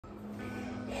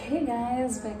Hey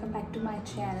guys, welcome back to my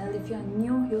channel. If you're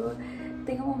new here,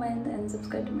 take a moment and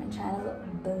subscribe to my channel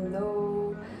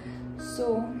below.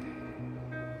 So,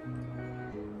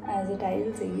 as the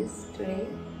title says, today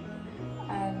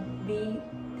I'll be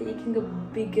taking the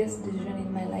biggest decision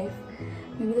in my life,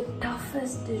 maybe the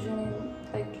toughest decision in,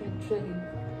 like, literally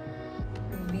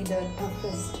will be the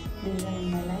toughest decision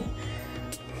in my life.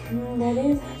 That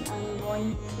is, I'm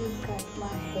going to cut my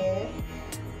hair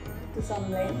to some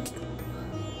length.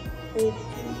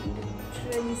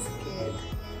 Literally scared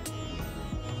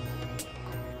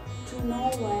to know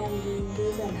why I'm doing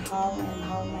this and how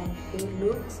my hair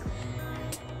looks.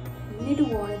 You need to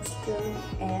watch till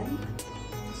the end,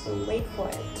 so wait for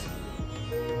it.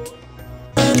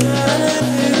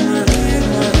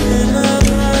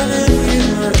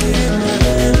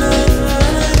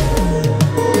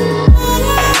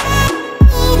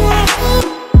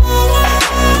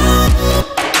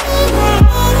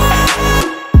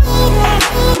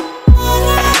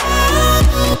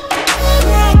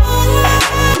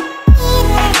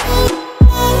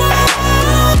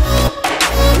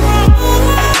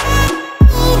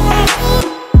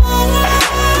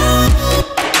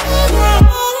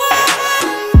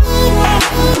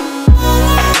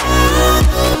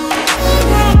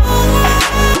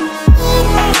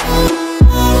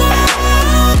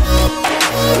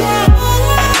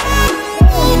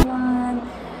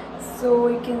 So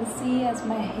you can see as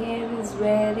my hair is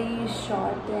very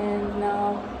short and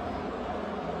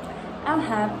I'm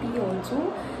happy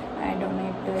also. I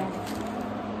donated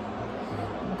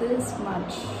this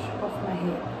much of my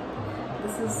hair.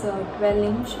 This is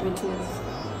 12-inch, which is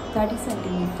 30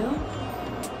 centimeter,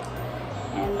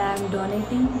 and I'm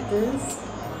donating this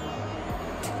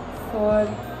for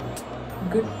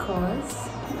good cause,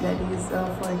 that is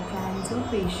for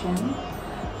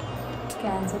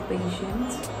cancer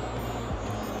patients.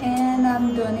 And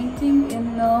I'm donating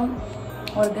in an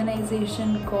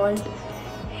organization called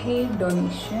Hair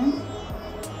Donation.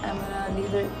 I'm gonna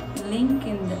leave a link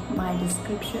in my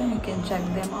description. You can check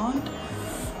them out,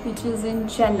 which is in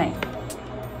Chennai.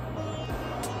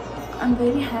 I'm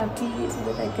very happy so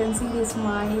that I can see they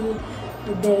smile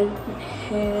with their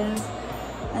hairs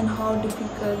and how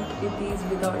difficult it is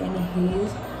without any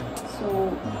hairs.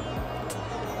 So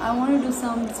I want to do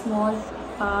some small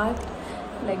part,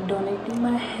 like donating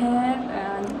my hair,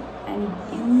 and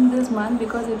in this month,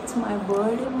 because it's my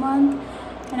birthday month,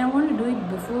 and I want to do it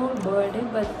before birthday,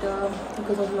 but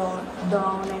because of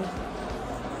lockdown and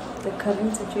the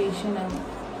current situation, I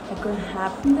couldn't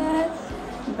happen that,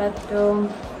 but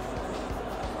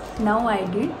now I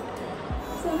did,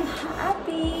 so I'm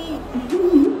happy.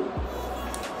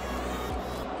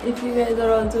 If you guys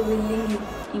are also willing,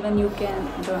 even you can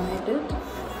donate it.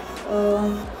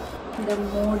 The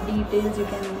more details you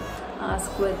can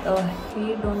ask with a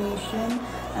hair donation.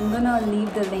 I'm gonna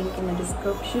leave the link in the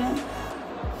description.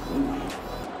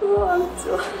 Oh, I'm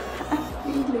so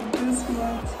happy, like this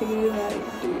much hair I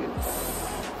did.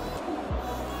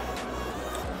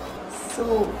 So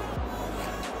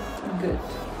good.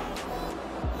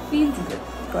 Feels good,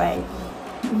 right?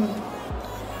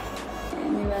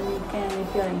 And even you can,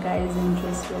 if your guys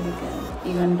interested, you can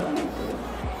even donate it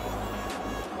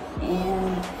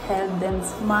and help them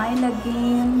smile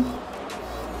again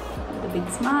with a big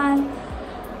smile.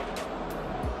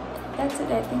 That's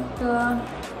it. I think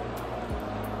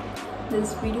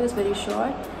this video is very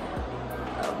short,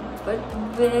 but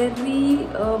very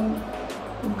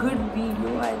good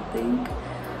video. I think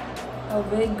a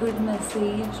very good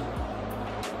message.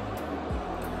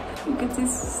 You can see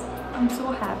I'm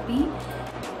so happy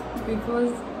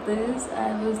because this,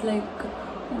 I was like,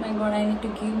 oh my god, I need to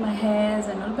give my hairs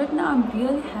and all, but now I'm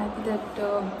really happy that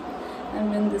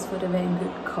I'm doing this for a very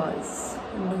good cause.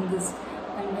 I'm doing this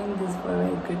for a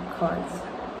very good cause.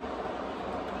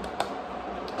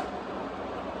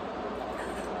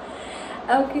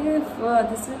 Okay,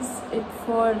 this is it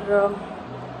for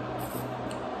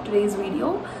today's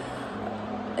video.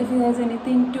 If you guys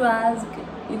anything to ask,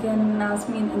 you can ask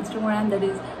me on Instagram, that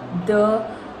is the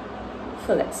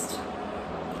fullest.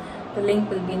 The link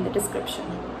will be in the description.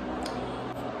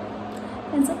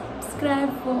 And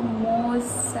subscribe for more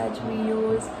such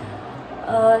videos.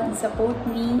 Support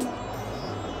me.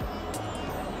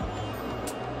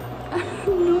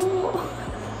 No.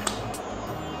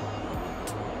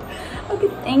 Okay,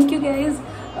 thank you guys.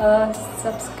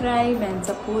 Subscribe and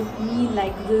support me.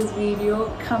 Like this video.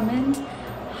 Comment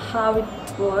how it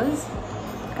was.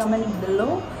 Comment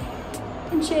below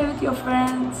and share with your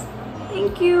friends.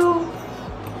 Thank you.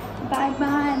 Bye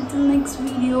bye until next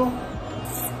video.